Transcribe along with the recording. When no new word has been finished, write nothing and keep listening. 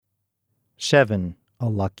7. A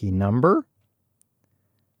lucky number?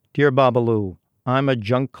 Dear Babalu, I'm a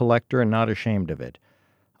junk collector and not ashamed of it.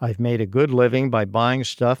 I've made a good living by buying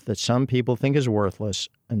stuff that some people think is worthless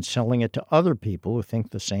and selling it to other people who think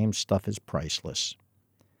the same stuff is priceless.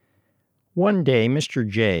 One day, Mr.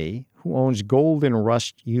 J, who owns Gold and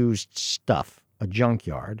Rust Used Stuff, a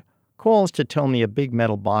junkyard, calls to tell me a big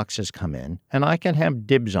metal box has come in and I can have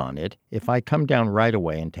dibs on it if I come down right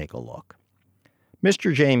away and take a look.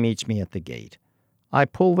 Mr. J meets me at the gate. I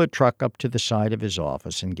pull the truck up to the side of his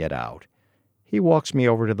office and get out. He walks me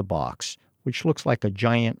over to the box, which looks like a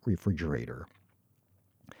giant refrigerator.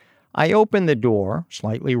 I open the door,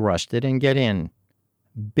 slightly rusted, and get in.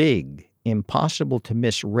 Big, impossible to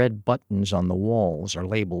miss red buttons on the walls are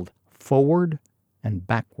labeled forward and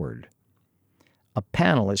backward. A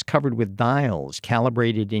panel is covered with dials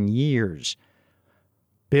calibrated in years.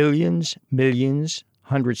 Billions, millions,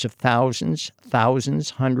 hundreds of thousands,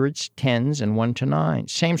 hundreds, tens, and 1 to 9.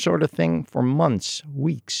 Same sort of thing for months,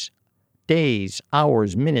 weeks, days,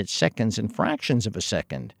 hours, minutes, seconds, and fractions of a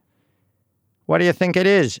second. What do you think it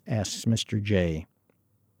is? Asks Mr. J.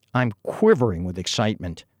 I'm quivering with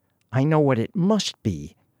excitement. I know what it must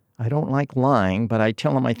be. I don't like lying, but I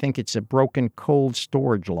tell him I think it's a broken cold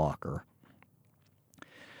storage locker.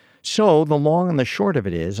 So the long and the short of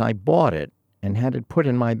it is I bought it and had it put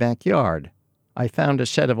in my backyard. I found a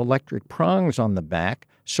set of electric prongs on the back,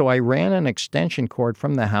 so I ran an extension cord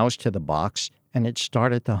from the house to the box, and it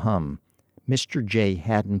started to hum. Mr. J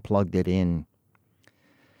hadn't plugged it in.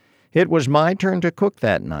 It was my turn to cook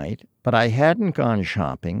that night, but I hadn't gone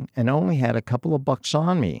shopping and only had a couple of bucks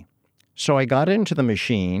on me. So I got into the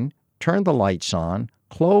machine, turned the lights on,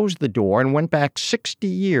 closed the door, and went back 60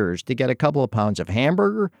 years to get a couple of pounds of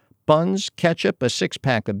hamburger, buns, ketchup, a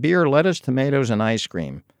 6-pack of beer, lettuce, tomatoes, and ice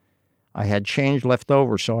cream. I had change left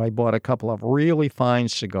over, so I bought a couple of really fine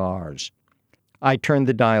cigars. I turned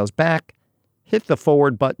the dials back, hit the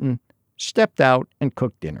forward button, stepped out, and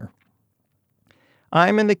cooked dinner.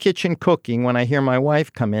 I'm in the kitchen cooking when I hear my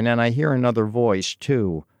wife come in, and I hear another voice,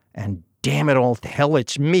 too. And damn it all to hell,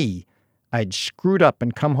 it's me. I'd screwed up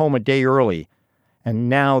and come home a day early, and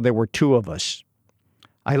now there were 2 of us.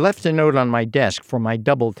 I left a note on my desk for my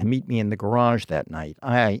double to meet me in the garage that night.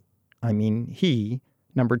 He,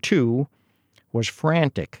 number 2, was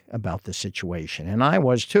frantic about the situation, and I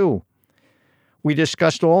was too. We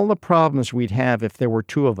discussed all the problems we'd have if there were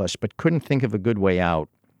 2 of us, but couldn't think of a good way out.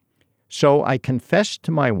 So I confessed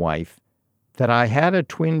to my wife that I had a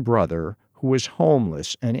twin brother who was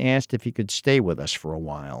homeless and asked if he could stay with us for a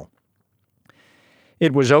while.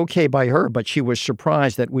 It was okay by her, but she was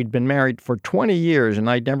surprised that we'd been married for 20 years and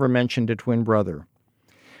I'd never mentioned a twin brother.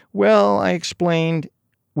 Well, I explained,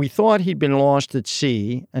 we thought he'd been lost at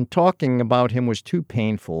sea, and talking about him was too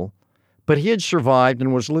painful, but he had survived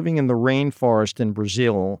and was living in the rainforest in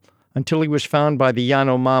Brazil until he was found by the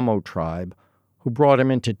Yanomamo tribe, who brought him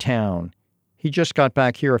into town. He just got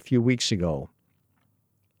back here a few weeks ago.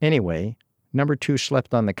 Anyway, number 2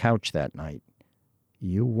 slept on the couch that night.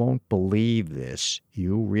 You won't believe this.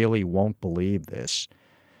 You really won't believe this.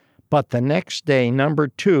 But the next day, number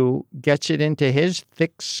 2 gets it into his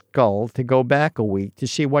thick skull to go back a week to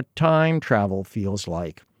see what time travel feels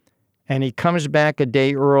like. And he comes back a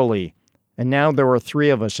day early, and now there are 3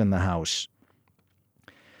 of us in the house.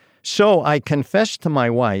 So I confessed to my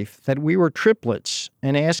wife that we were triplets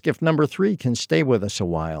and asked if number 3 can stay with us a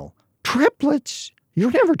while. Triplets? You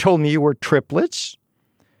never told me you were triplets.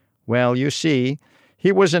 Well, you see,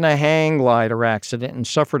 he was in a hang glider accident and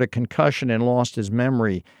suffered a concussion and lost his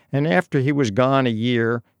memory. And after he was gone a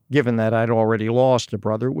year, given that I'd already lost a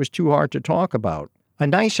brother, it was too hard to talk about. A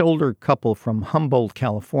nice older couple from Humboldt,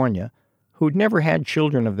 California, who'd never had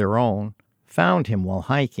children of their own, found him while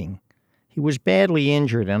hiking. He was badly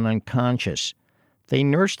injured and unconscious. They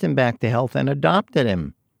nursed him back to health and adopted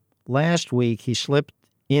him. Last week, he slipped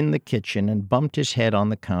in the kitchen and bumped his head on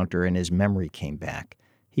the counter and his memory came back.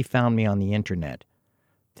 He found me on the internet.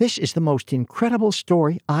 This is the most incredible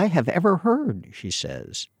story I have ever heard, she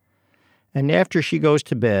says. And after she goes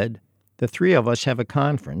to bed, the 3 of us have a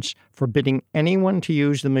conference forbidding anyone to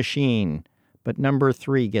use the machine. But number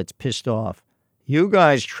 3 gets pissed off. You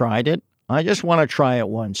guys tried it. I just want to try it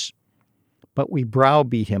once. But we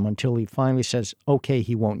browbeat him until he finally says, okay,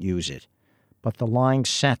 he won't use it. But the lying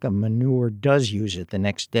sack of manure does use it the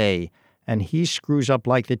next day, and he screws up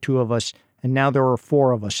like the 2 of us, and now there are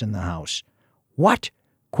 4 of us in the house. What?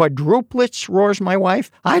 Quadruplets? Roars my wife.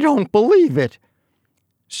 I don't believe it.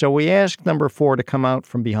 So we asked number 4 to come out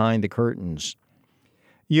from behind the curtains.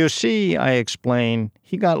 You see, I explain,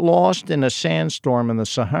 he got lost in a sandstorm in the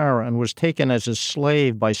Sahara and was taken as a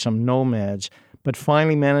slave by some nomads, but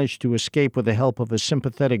finally managed to escape with the help of a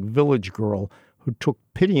sympathetic village girl who took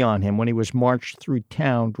pity on him when he was marched through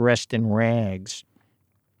town dressed in rags.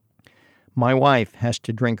 My wife has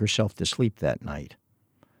to drink herself to sleep that night.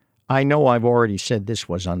 I know I've already said this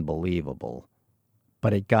was unbelievable,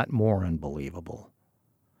 but it got more unbelievable.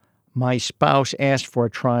 My spouse asked for a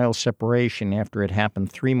trial separation after it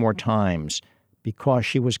happened 3 more times because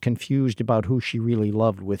she was confused about who she really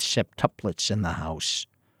loved with septuplets in the house.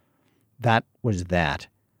 That was that.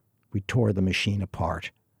 We tore the machine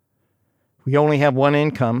apart. We only have 1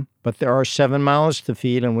 income, but there are 7 mouths to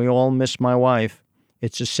feed, and we all miss my wife.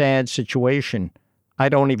 It's a sad situation. I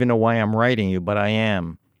don't even know why I'm writing you, but I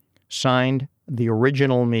am. Signed, The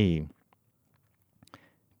Original Me.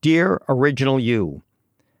 Dear Original You,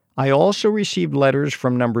 I also received letters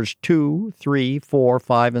from numbers 2, 3, 4,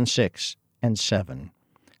 5, and 6, and 7.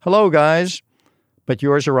 Hello, guys. But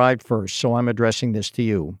yours arrived first, so I'm addressing this to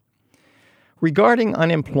you. Regarding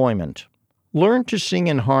unemployment, learn to sing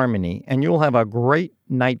in harmony, and you'll have a great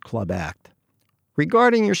nightclub act.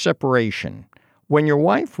 Regarding your separation, when your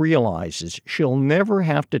wife realizes she'll never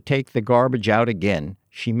have to take the garbage out again,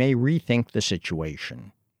 she may rethink the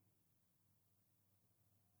situation.